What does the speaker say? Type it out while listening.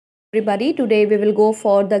Everybody, today we will go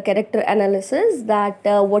for the character analysis, that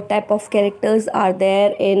what type of characters are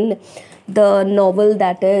there in the novel,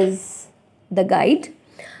 that is the guide.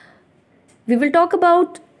 We will talk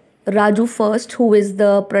about Raju first, who is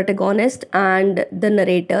the protagonist and the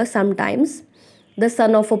narrator sometimes, the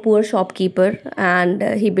son of a poor shopkeeper, and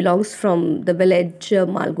he belongs from the village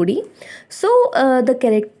Malgudi. So the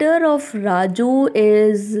character of Raju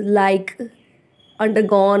is like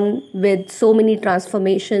undergone with so many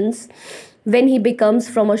transformations when he becomes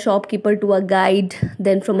from a shopkeeper to a guide,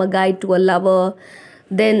 then from a guide to a lover,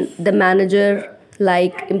 then the manager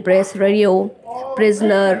like Impress Radio,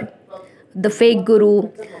 prisoner, the fake guru.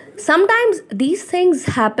 Sometimes these things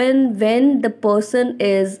happen when the person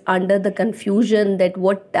is under the confusion that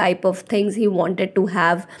what type of things he wanted to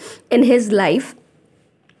have in his life.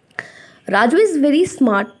 Raju is very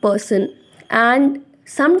smart person, and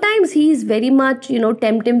sometimes he is very much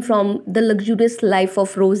tempt him from the luxurious life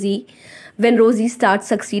of Rozy. When Rozy starts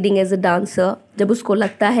succeeding as a dancer, जब उसको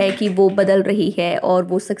लगता है कि वो बदल रही है और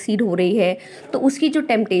वो सक्सीड हो रही है, तो उसकी जो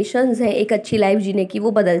टेम्पटेशंस हैं एक अच्छी लाइफ जीने की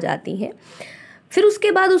वो बदल जाती हैं. फिर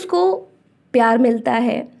उसके बाद उसको प्यार मिलता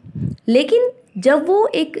है, लेकिन जब वो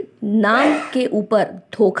एक नाम के ऊपर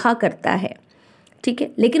धोखा करता है, ठीक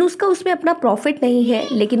है, लेकिन उसका उसमें अपना प्रॉफिट नहीं है,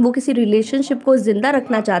 लेकिन वो किसी रिलेशनशिप को ज़िंदा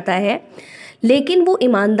रखना चाहता है, लेकिन वो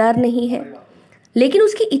ईमानदार नहीं है, लेकिन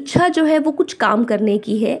उसकी इच्छा जो है वो कुछ काम करने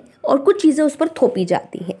की है और कुछ चीज़ें उस पर थोपी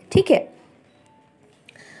जाती हैं. ठीक है,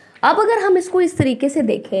 अब अगर हम इसको इस तरीके से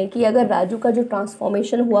देखें कि अगर राजू का जो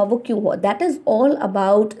ट्रांसफॉर्मेशन हुआ वो क्यों हुआ, that is all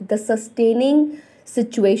about the sustaining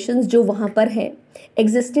situations जो वहाँ पर हैं,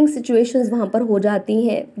 एग्जिस्टिंग सिचुएशंस वहाँ पर हो जाती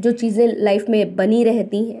हैं, जो चीज़ें लाइफ में बनी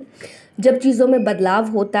रहती हैं, जब चीज़ों में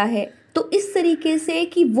बदलाव होता है, तो इस तरीके से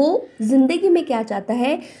कि वो ज़िंदगी में क्या चाहता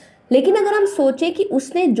है. लेकिन अगर हम सोचें कि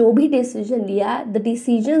उसने जो भी डिसीजन लिया, the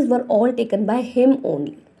decisions were all taken by him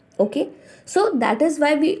only. Okay, so that is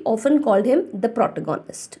why we often called him the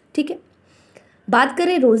protagonist. ठीक है, बात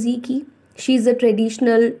करें रोज़ी की. She is a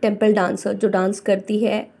traditional temple dancer जो डांस करती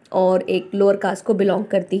है और एक लोअर कास्ट को बिलोंग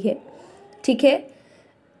करती है. ठीक है,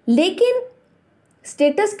 लेकिन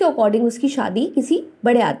स्टेटस के अकॉर्डिंग उसकी शादी किसी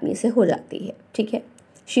बड़े आदमी से हो जाती है. ठीक है,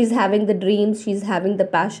 she is having the dreams, she is having the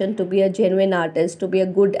passion to be a genuine artist, to be a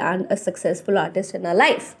good and a successful artist in a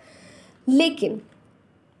life. लेकिन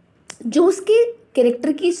जो उसके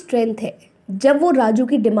कैरेक्टर की स्ट्रेंथ है, जब वो राजू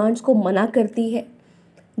की डिमांड्स को मना करती है,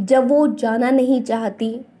 जब वो जाना नहीं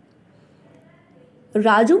चाहती,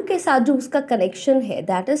 राजू के साथ जो उसका कनेक्शन है,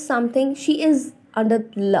 that is something, she is under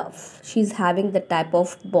love, she's having the type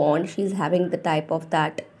of bond, she's having the type of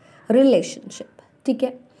that relationship. ठीक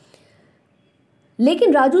है,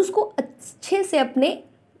 लेकिन राजू उसको अच्छे से अपने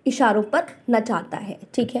इशारों पर नचाता है.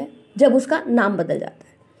 ठीक है, जब उसका नाम बदल जाता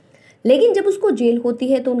है, लेकिन जब उसको जेल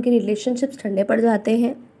होती है तो उनके रिलेशनशिप्स ठंडे पड़ जाते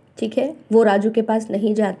हैं. ठीक है, वो राजू के पास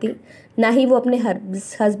नहीं जाती, ना ही वो अपने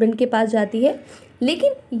हस्बैंड के पास जाती है,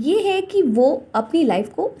 लेकिन ये है कि वो अपनी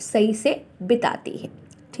लाइफ को सही से बिताती है.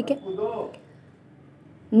 ठीक है,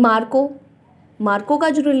 मार्को का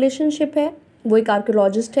जो रिलेशनशिप है, वो एक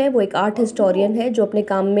आर्कियोलॉजिस्ट है, वो एक आर्ट हिस्टोरियन है जो अपने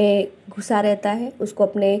काम में घुसा रहता है, उसको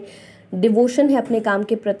अपने डिवोशन है अपने काम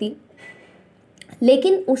के प्रति,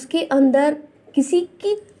 लेकिन उसके अंदर किसी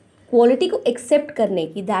की क्वालिटी को एक्सेप्ट करने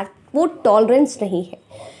की दैट वो टॉलरेंस नहीं है.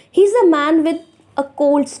 He is a man with a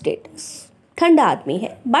cold status, ठंडा आदमी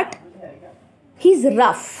है, but he is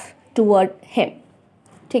rough toward him.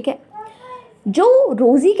 ठीक है, जो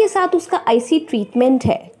रोज़ी के साथ उसका आईसी ट्रीटमेंट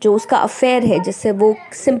है, जो उसका अफेयर है, जिससे वो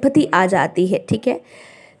सिंपैथी आ जाती है. ठीक है,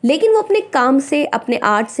 लेकिन वो अपने काम से, अपने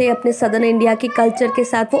आर्ट से, अपने सदर्न इंडिया के कल्चर के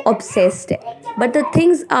साथ वो ऑब्सेस्ड है. But the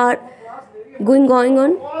things are going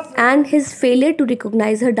on and his failure to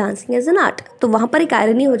recognise her dancing as an art. तो वहाँ पर एक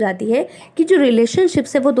आयरनी हो जाती है कि जो रिलेशनशिप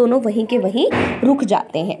है वो दोनों वहीं के वहीं रुक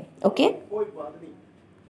जाते हैं. Okay,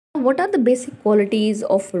 what are the basic qualities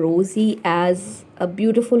of Rosie as a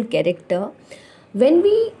beautiful character? When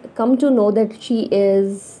we come to know that she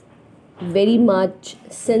is very much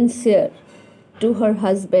sincere to her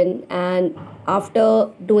husband, and after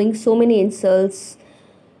doing so many insults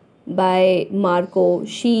by Marco,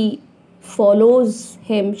 she follows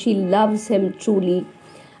him, she loves him truly,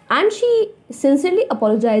 and she sincerely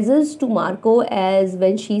apologizes to Marco as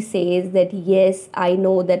when she says that yes, I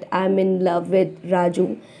know that I'm in love with Raju,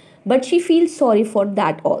 but she feels sorry for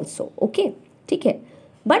that also. Okay, ठीक है,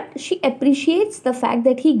 but she appreciates the fact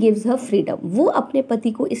that he gives her freedom. वो अपने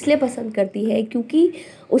पति को इसलिए पसंद करती है क्योंकि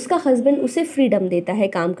उसका हस्बैंड उसे फ्रीडम देता है,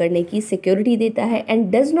 काम करने की सिक्योरिटी देता है, and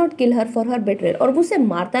does not kill her for her बेट्रेयर, और वो उसे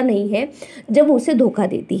मारता नहीं है जब वो उसे धोखा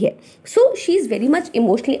देती है। So she is very much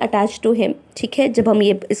emotionally attach to him. ठीक है, जब हम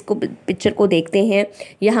ये इसको पिक्चर को देखते हैं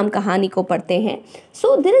या हम कहानी को पढ़ते हैं,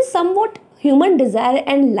 so there is somewhat human desire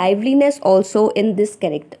and liveliness also in this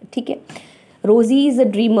character. ठीक है, Rosie is a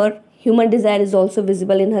dreamer, human desire is also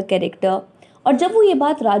visible in her character. और जब वो ये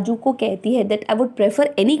बात राजू को कहती है that I would prefer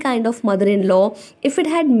any kind of mother in law if it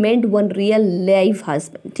had meant one real live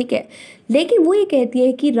husband. ठीक है, लेकिन वो ये कहती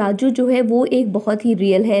है कि राजू जो है वो एक बहुत ही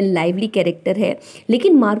रियल है, लाइवली कैरेक्टर है,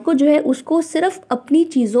 लेकिन मार्को जो है उसको सिर्फ अपनी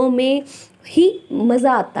चीज़ों में ही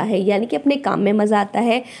मज़ा आता है, यानी कि अपने काम में मज़ा आता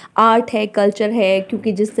है, आर्ट है, कल्चर है,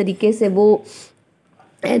 क्योंकि जिस तरीके से वो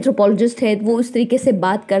एंथ्रोपोलॉजिस्ट है वो उस तरीके से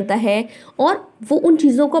बात करता है और वो उन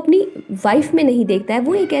चीज़ों को अपनी वाइफ में नहीं देखता है।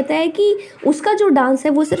 वो ये कहता है कि उसका जो डांस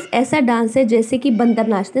है वो सिर्फ ऐसा डांस है जैसे कि बंदर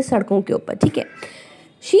नाचते सड़कों के ऊपर। ठीक है,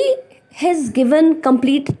 she has given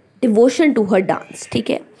complete devotion to her dance. ठीक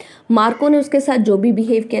है, मार्को ने उसके साथ जो भी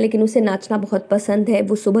बिहेव किया, लेकिन उसे नाचना बहुत पसंद है,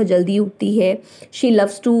 वो सुबह जल्दी उठती है, शी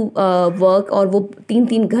लव्स टू वर्क, और वो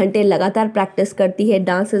 3-3 घंटे लगातार प्रैक्टिस करती है,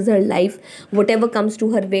 dance is her life, what ever comes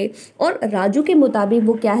to her वे। और राजू के मुताबिक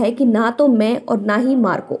वो क्या है कि ना तो मैं और ना ही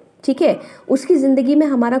मार्को, ठीक है, उसकी ज़िंदगी में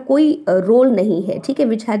हमारा कोई रोल नहीं है। ठीक है,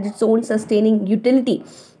 which has its own sustaining utility.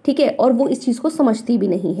 ठीक है, और वो इस चीज़ को समझती भी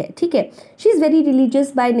नहीं है। ठीक है, she is very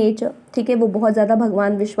religious by nature. ठीक है, वो बहुत ज़्यादा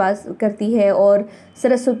भगवान विश्वास करती है और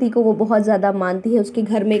सरस्वती को वो बहुत ज़्यादा मानती है। उसके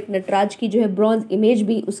घर में एक नटराज की जो है ब्रॉन्ज इमेज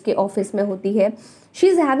भी उसके ऑफिस में होती है। She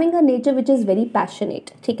is having a nature which is very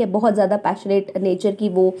passionate. ठीक है, बहुत ज़्यादा पैशनेट नेचर की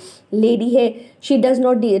वो लेडी है। She does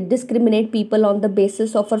not discriminate people on the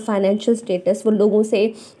basis of her financial status. वो लोगों से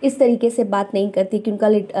इस तरीके से बात नहीं करती कि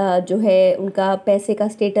उनका जो है उनका पैसे का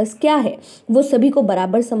स्टेटस क्या है, वो सभी को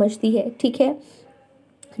बराबर समझती है। ठीक है,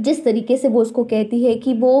 जिस तरीके से वो उसको कहती है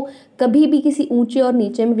कि वो कभी भी किसी ऊंचे और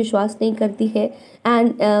नीचे में विश्वास नहीं करती है,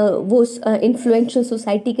 एंड वो इन्फ्लुएंशियल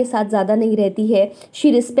सोसाइटी के साथ ज़्यादा नहीं रहती है।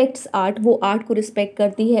 शी रिस्पेक्ट्स आर्ट, वो आर्ट को रिस्पेक्ट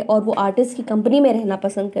करती है और वो आर्टिस्ट की कंपनी में रहना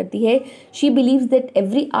पसंद करती है। She believes that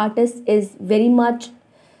every artist is very much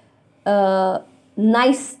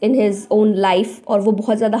nice in his own life, और वो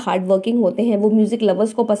बहुत ज़्यादा हार्ड वर्किंग होते हैं। वो म्यूज़िक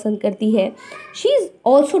लवर्स को पसंद करती है। She is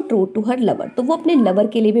also true to her lover, तो वो अपने लवर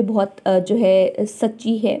के लिए भी बहुत जो है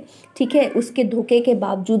सच्ची है। ठीक है, उसके धोखे के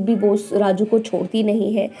बावजूद भी वो उस राजू को छोड़ती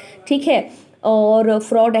नहीं है। ठीक है, और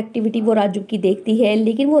फ्रॉड एक्टिविटी वो राजू की देखती है,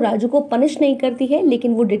 लेकिन वो राजू को पनिश नहीं करती है,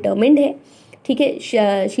 लेकिन वो डिटर्मिन्ड है। ठीक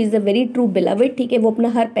है, she is a very true beloved. ठीक है, वो अपना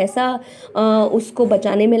हर पैसा उसको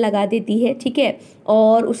बचाने में लगा देती है। ठीक है,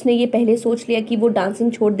 और उसने ये पहले सोच लिया कि वो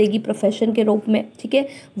डांसिंग छोड़ देगी प्रोफेशन के रूप में। ठीक है,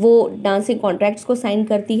 वो डांसिंग कॉन्ट्रैक्ट्स को साइन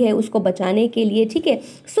करती है उसको बचाने के लिए। ठीक है,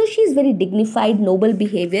 so she is very dignified noble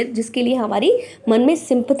behaviour, जिसके लिए हमारी मन में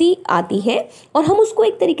सिंपैथी आती है, और हम उसको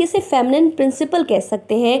एक तरीके से फेमिनिन प्रिंसिपल कह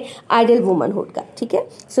सकते हैं, आइडियल वुमनहुड का। ठीक है,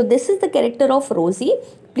 so this is the character of रोजी।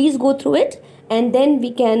 Please go through it and then we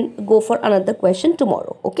can go for another question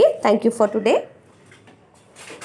tomorrow. Okay, thank you for today.